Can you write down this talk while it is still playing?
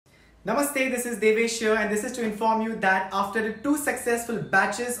Namaste, this is Devesh here, and this is to inform you that after the 2 successful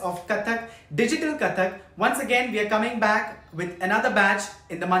batches of Kathak, Digital Kathak, once again we are coming back with another batch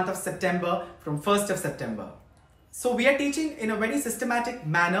in the month of September from 1st of September. So we are teaching in a very systematic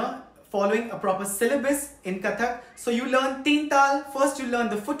manner, following a proper syllabus in Kathak. So you learn Teen Tal, first you learn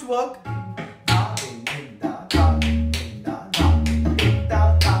the footwork.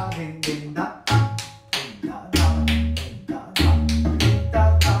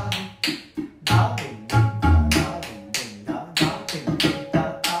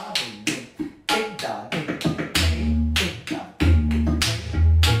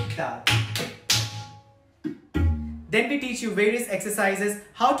 Then we teach you various exercises,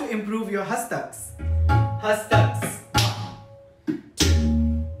 how to improve your hastaks. Hastaks. 1,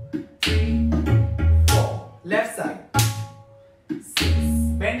 2, 3, 4. Left side. 6.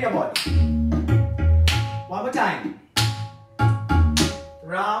 Bend your body. One more time.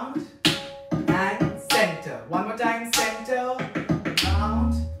 Round and center. One more time. Center.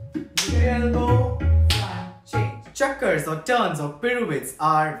 Round. Your elbow. Chakkars or turns or pirouettes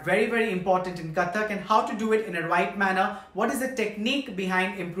are very important in Kathak, and how to do it in a right manner. What is the technique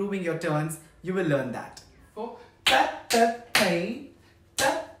behind improving your turns? You will learn that.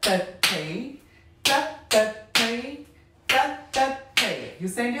 You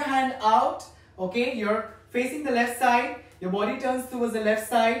send your hand out, okay? You're facing the left side, your body turns towards the left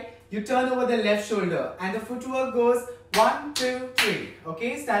side, you turn over the left shoulder, and the footwork goes 1, 2, 3.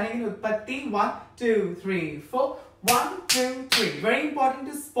 Okay, standing in Utpatti, 1, 2, 3, 4. 1, 2, 3. Very important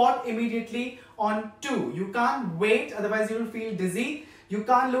to spot immediately on 2. You can't wait, otherwise you will feel dizzy. You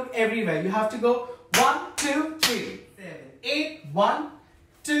can't look everywhere. You have to go 1, 2, 3, 7, 8. 1,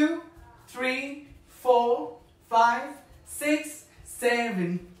 2, 3, 4, 5, 6,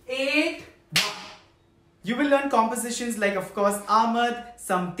 7, 8. 1. You will learn compositions like, of course, Amad,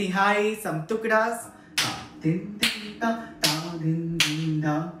 some Tihai, some Tukras. Din din da da din din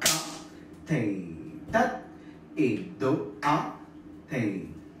da da. Thay tat. 1, 2, a, thay,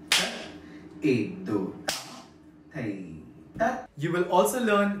 tat, 1, 2, a, thay, tat. You will also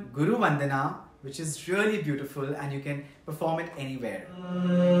learn Guru Vandana, which is really beautiful, and you can perform it anywhere.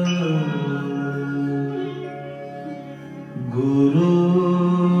 Guru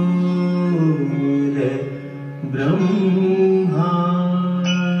Brahma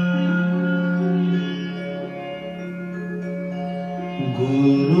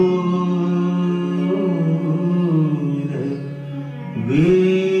Guru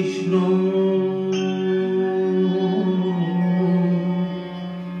Vishnu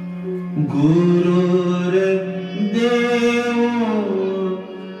Guru Devo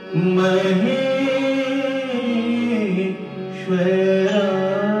Maheshwara.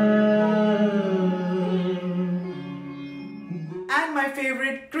 And my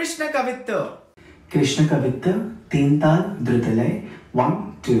favorite, Krishna Kavitya. Krishna Kavitya, Teen Tal, Dhrutalay.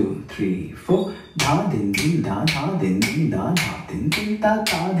 1, 2, 3, 4. Dha din din da dha din din da dha din din da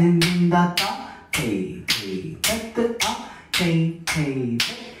dha din din da da. Hey hey tat a hey hey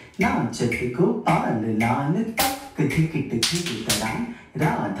नाचत गोपाल लाल तक धिकिट धिकिट तड़ान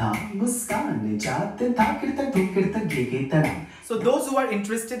राधा मुस्कान जात धाकिट धुकिट Gige तड़ान. So those who are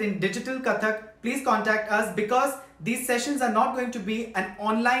interested in digital Kathak, please contact us, because these sessions are not going to be an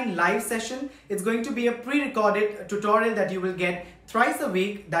online live session. It's going to be a pre-recorded tutorial that you will get thrice a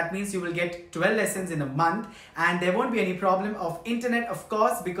week. That means you will get 12 lessons in a month, and there won't be any problem of internet, of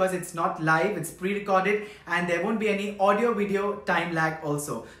course, because it's not live, it's pre-recorded, and there won't be any audio video time lag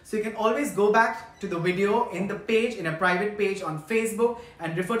also. So you can always go back to the video in the page, in a private page on Facebook,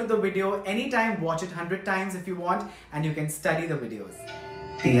 and refer to the video anytime, watch it 100 times if you want, and you can study the videos.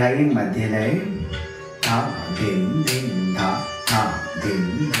 Tihai Madhyalay, Tha Din Din Tha Tha Din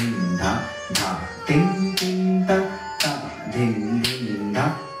Din Tha Tha Din Din Tha Tha Din Din Tha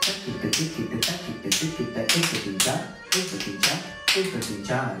Takita Tikita Takita Tikita Ekatija Ekatija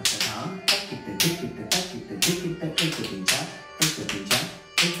Ekatija Tha Takita Tikita Takita Tikita Ekatija Ekatija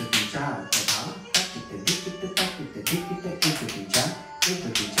Ekatija Tha Takita Tikita Takita Tikita Ekatija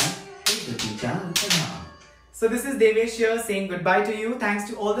Ekatija Ekatija Tha. So this is Devesh here saying goodbye to you. Thanks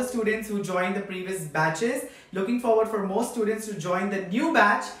to all the students who joined the previous batches. Looking forward for more students to join the new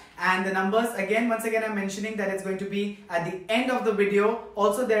batch. And the numbers, once again I'm mentioning that it's going to be at the end of the video.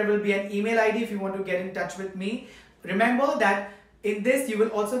 Also there will be an email ID if you want to get in touch with me. Remember that in this you will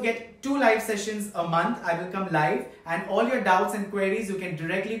also get 2 live sessions a month. I will come live, and all your doubts and queries you can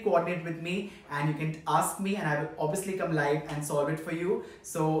directly coordinate with me, and you can ask me, and I will obviously come live and solve it for you.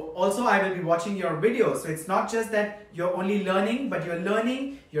 So also I will be watching your videos. So it's not just that you're only learning, but you're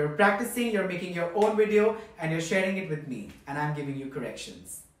learning, you're practicing, you're making your own video, and you're sharing it with me, and I'm giving you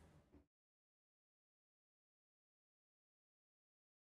corrections.